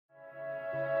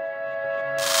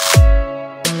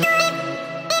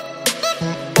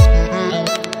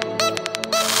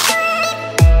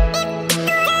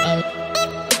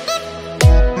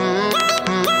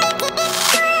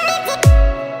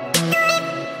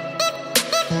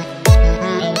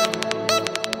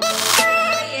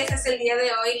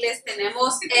les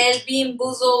tenemos el Bean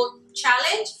Boozled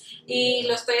Challenge y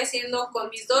lo estoy haciendo con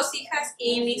mis dos hijas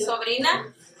y mi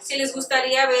sobrina. Si les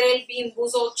gustaría ver el Bean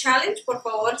Boozled Challenge, por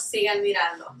favor sigan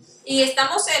mirando. Y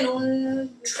estamos en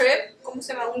un trip, ¿cómo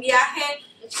se llama? Un viaje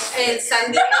en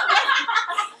San Diego,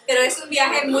 pero es un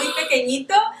viaje muy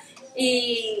pequeñito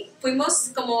y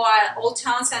fuimos como a Old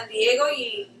Town San Diego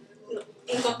y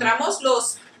encontramos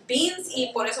los beans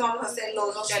y por eso vamos a hacer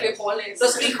los frijoles.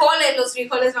 Los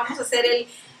frijoles, vamos a hacer el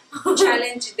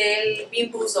challenge del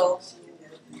Bean Boozled.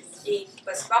 Y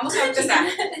pues vamos a empezar.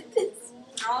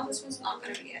 No, this one's not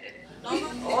gonna be edited. No.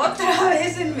 Otra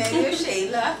vez en medio,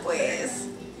 Sheila, pues.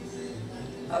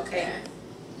 Ok.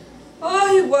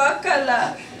 Ay,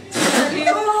 guácala.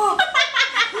 Salió.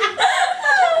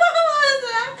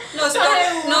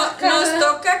 Nos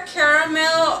toca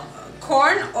caramel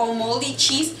corn o moldy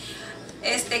cheese.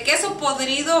 Queso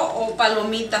podrido o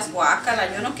palomitas,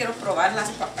 guácala. Yo no quiero probar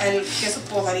el queso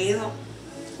podrido.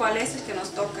 ¿Cuál es el que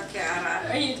nos toca que agarrar?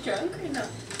 Are you drunk or no?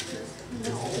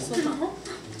 No.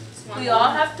 We all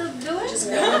have to do it? Just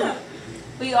one.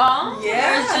 We all?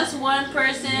 Yeah. Or it's just one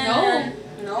person?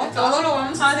 No, todo lo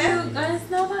vamos a How do hacer. you guys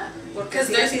know that? Porque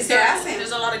así se hace.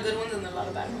 There's a lot of good ones and a lot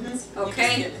of bad ones.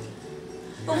 Okay.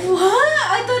 What?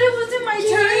 I thought it was in my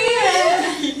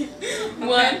turn.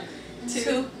 1,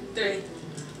 2, 3.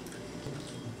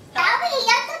 Abby, you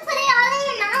have to put it all in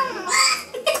your mouth.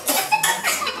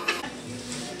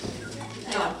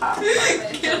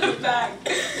 Get it back.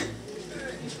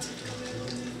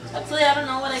 Actually, I don't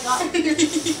know what I got.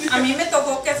 A mí me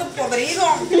tocó queso podrido.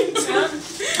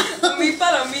 Mi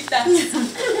palomita. A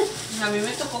mí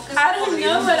me tocó queso I don't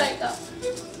podrido. know what I got.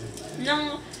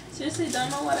 No, seriously, don't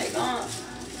know what I got.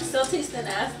 Still tastes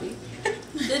nasty.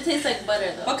 It tastes like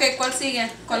butter though. Ok, ¿cuál sigue? I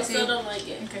 ¿Cuál still sigue? don't like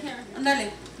it.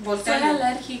 Ándale, Soy voltea.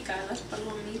 alérgica a las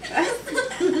palomitas.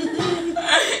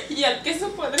 Y al queso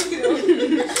podrido.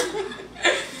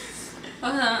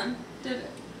 Hold on. Did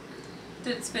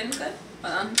it spin good?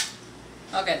 Hold on.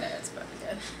 Okay, there it's pretty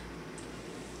good.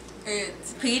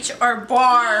 It's peach or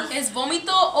bar. ¿Es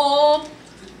vómito o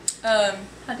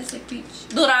How do you say peach?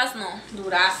 durazno?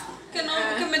 Durazno. Que no,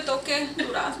 que me toque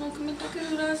durazno, que me toque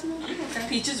durazno. Okay.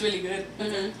 Peach is really good.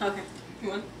 Okay.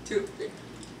 1, 2, 3.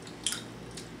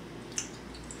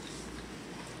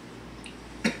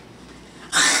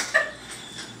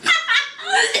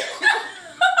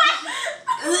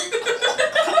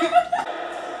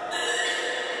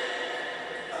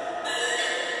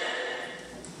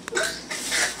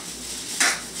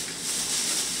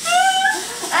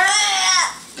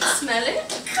 Smell it?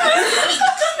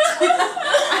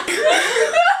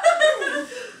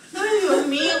 Ay, Dios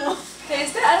mío.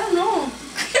 Taste it? I don't know.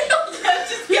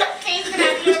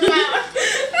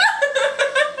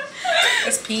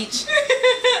 Es peach.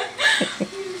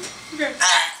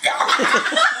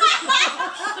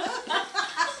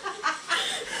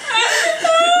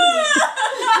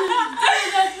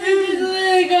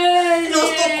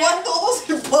 Nos tocó a todos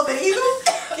el podrido.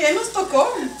 ¿Qué nos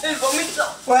tocó? El vómito.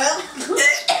 Well.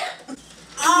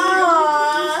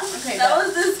 Okay, that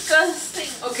was disgusting.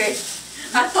 Ok.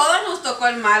 A todos nos tocó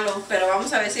el malo, pero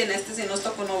vamos a ver si en este sí nos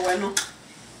tocó uno bueno.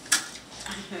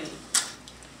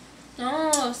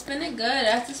 No, spin it good. I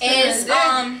have to spin Is it.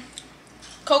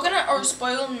 coconut or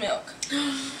spoiled milk?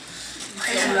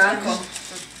 Es blanco.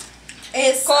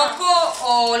 ¿Es coco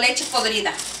o leche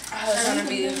podrida? That's gonna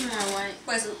be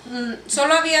Pues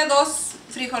solo había dos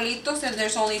frijolitos and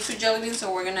there's only 2 jelly beans,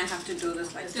 so we're gonna have to do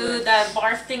this like this. Dude, that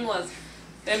barf thing was.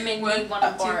 It made me want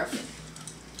to barf.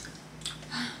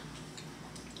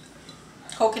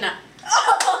 Coconut.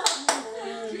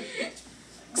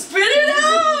 Spit it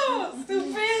out!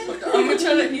 Stupid! I'm gonna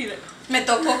try to eat it. Me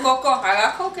tocó coco.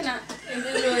 Haga coconut.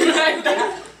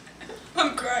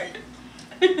 I'm crying.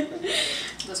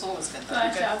 This one was good.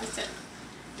 Gosh, I was sick.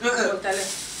 Voltale.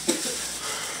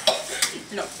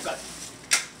 No, got it.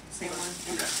 Same one.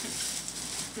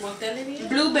 Voltale bien.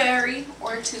 Blueberry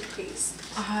or toothpaste?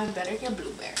 I better get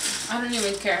blueberry. I don't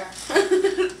even care.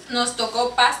 Nos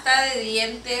tocó pasta de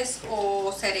dientes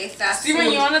o cereza azul.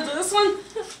 Steven, you wanna do this one?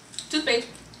 Toothpaste.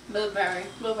 Blueberry.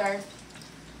 Blueberry.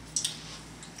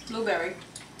 Blueberry.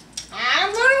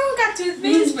 I don't got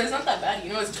toothpaste, but it's not that bad.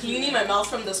 You know, it's cleaning my mouth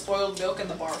from the spoiled milk and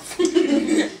the barf.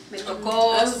 Me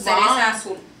tocó That's cereza bomb.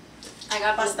 azul. I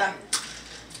got pasta.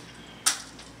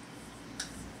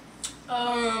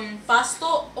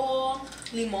 Pasto o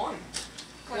limón?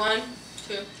 1,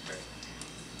 2, 3.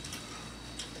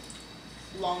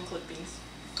 Long clippings.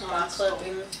 Oh,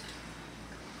 clipping.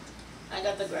 I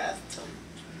got the grass too.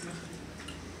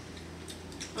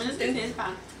 What does it taste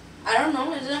bad? I don't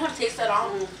know. It doesn't have taste at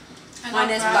all.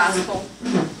 Mine is Basco.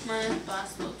 Mine is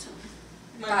Basco too.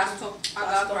 Pasto. I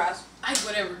got grass.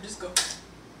 Whatever, just go.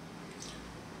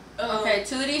 Okay,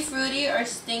 tutti frutti or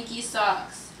stinky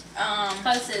socks.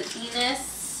 Calcetines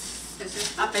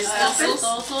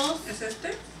apestosos. ¿Es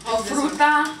este? O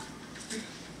fruta.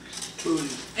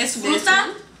 ¿Es fruta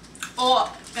o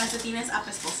calcetines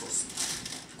apestosos?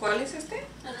 ¿Cuál es este?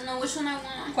 I don't know which one I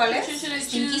want. ¿Cuál es? Which one should I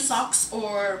Stinky choose? socks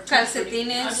or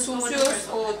Calcetines I just go with the sucios first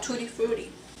one. o tutti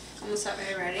frutti. Vamos a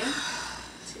ver, ready?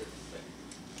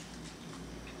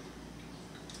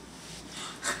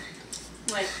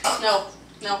 Like,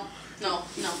 No.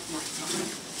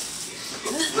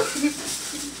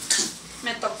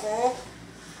 Me tocó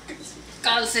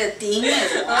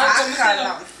calcetines.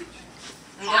 Guácala.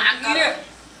 Guácala.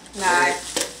 Ay.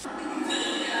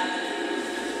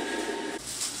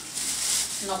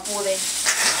 No pude.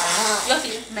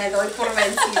 Me doy por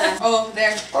vencida. oh,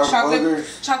 there. Our Chocolate, burgers.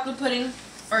 chocolate pudding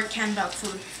or canned dog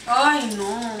food. Ay,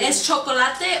 no. ¿Es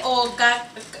chocolate o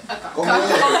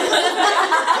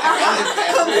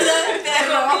Comida de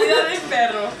perro. comida de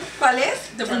perro? ¿Cuál es?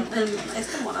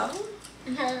 ¿Este morado?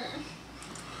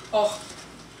 Oh.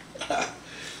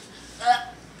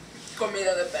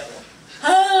 Comida de perro.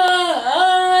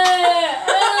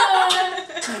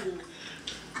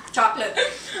 Chocolate.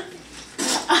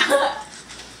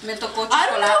 Me tocó I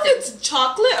don't know if chocolate. it's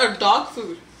chocolate or dog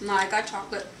food. No, I got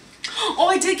chocolate. Oh,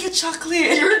 I did get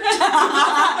chocolate.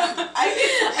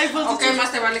 I Ok,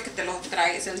 más te vale que te lo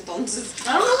traes entonces.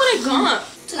 I don't know what I got.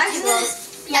 Tootsie Roll.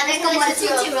 Ya ves como el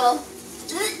Tootsie Roll.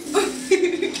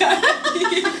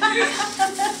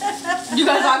 You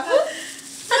guys got food?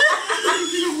 A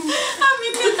mí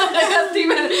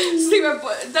me da Steven,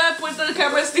 da puerta de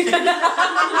cámara, Steven.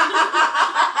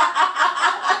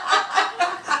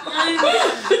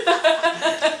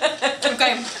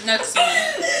 Okay, next one.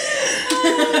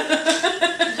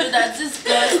 Dude, that's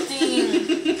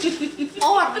disgusting.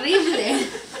 Horrible.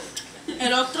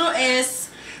 El otro es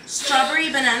strawberry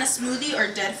banana smoothie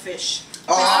or dead fish.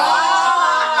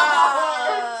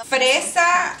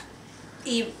 Fresa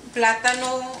y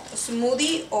plátano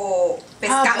smoothie o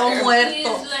pescado butter.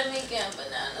 muerto. Please let me get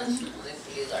banana smoothie,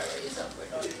 please. I already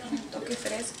suffered all Me toque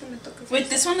fresa, me toque fresa. Wait,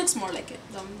 this one looks more like it.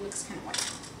 That one looks kind of white.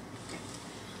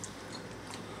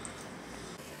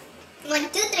 1,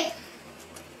 2, 3.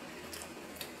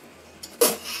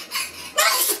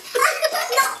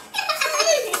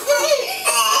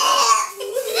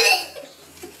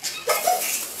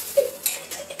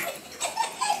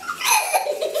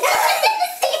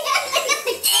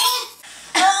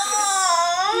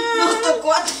 Nos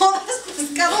tocó a todos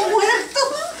pescado muerto.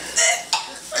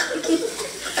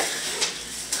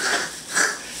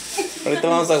 Ahorita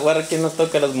vamos a jugar quién nos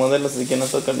toca los modelos y quién nos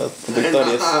toca las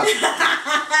victorias.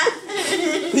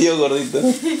 Tío gordito.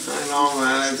 I know,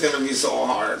 man. It's gonna be so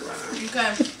hard, man. Okay.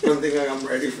 I don't think I'm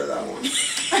ready for that one.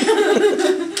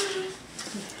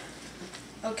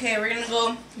 Okay, we're gonna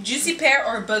go juicy pear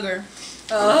or booger.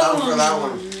 I'm down for that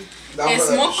one. Down Es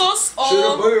for that. mocos Shoot a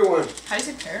o booger one. how do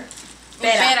you say pear?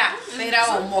 Pera. Pera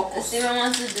o mocos. Steven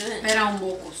wants to do it. Pera o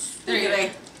mocos. There you go.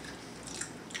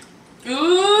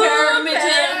 Ooh, Pear, me too.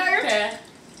 pear. Pear.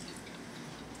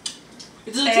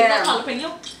 Is it Pear. like jalapeno?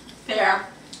 Pera.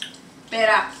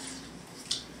 Pera.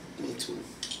 Me too.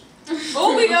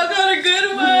 Oh, we all got a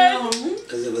good one.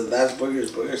 Because if that's boogers,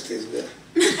 boogers taste good.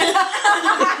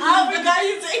 Oh, we got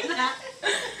you saying that.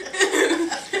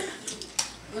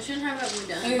 What should have we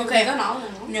done? Okay. No.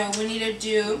 No, we need to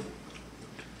do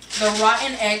the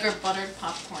rotten egg or buttered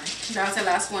popcorn. That was the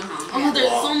last one, huh? Oh, there's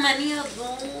so many of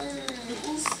those.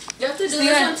 You have to do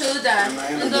this one too, Dad. I'm not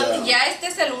gonna do Entonces, that. ya este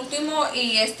es el último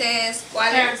y este es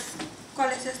 ¿cuál Pear. es?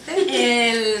 ¿Cuál es este?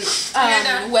 El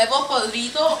huevo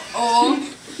podrido o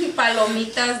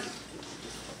Palomitas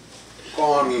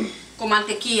Con con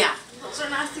mantequilla. Those are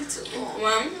nasty too.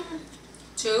 1,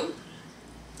 2,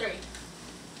 3.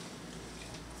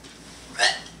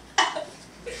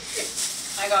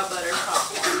 I got buttered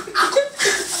popcorn.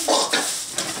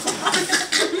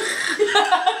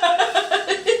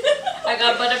 I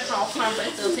got butter popcorn, but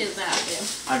it still tastes nasty.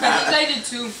 I I think got I did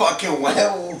too. fucking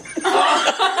huevo.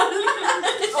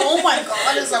 Oh my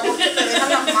god, it's like what the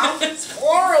hell in my mouth? It's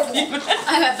horrible.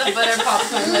 I got the butter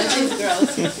popcorn, but it tastes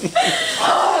gross.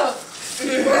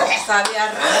 Sabe a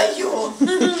rayo.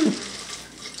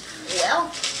 Well,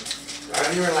 I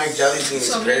don't even like jelly beans.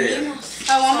 Period.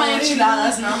 I want my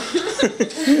enchiladas now.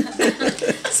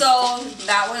 So,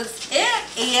 that was it.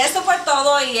 Y eso fue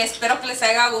todo y espero que les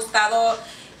haya gustado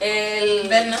el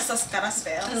Ver nuestras caras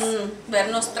feas. ver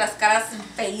nuestras caras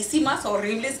feísimas,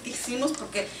 horribles que hicimos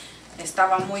porque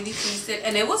estaba muy difícil.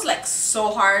 And it was like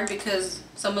so hard because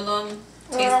some of them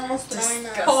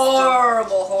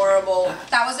Horrible, horrible.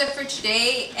 That was it for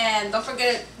today, and don't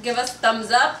forget to give us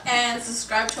thumbs up and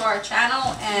subscribe to our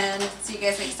channel, and see you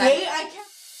guys next time. Hey, I can't.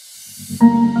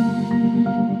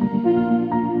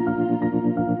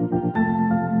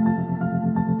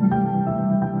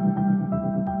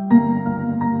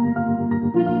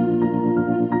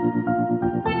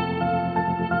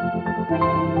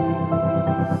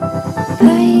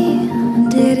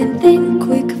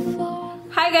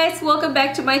 Hi guys, welcome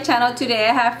back to my channel. Today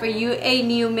I have for you a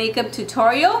new makeup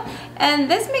tutorial,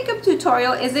 and this makeup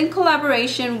tutorial is in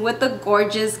collaboration with the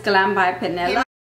gorgeous Glam by Penella.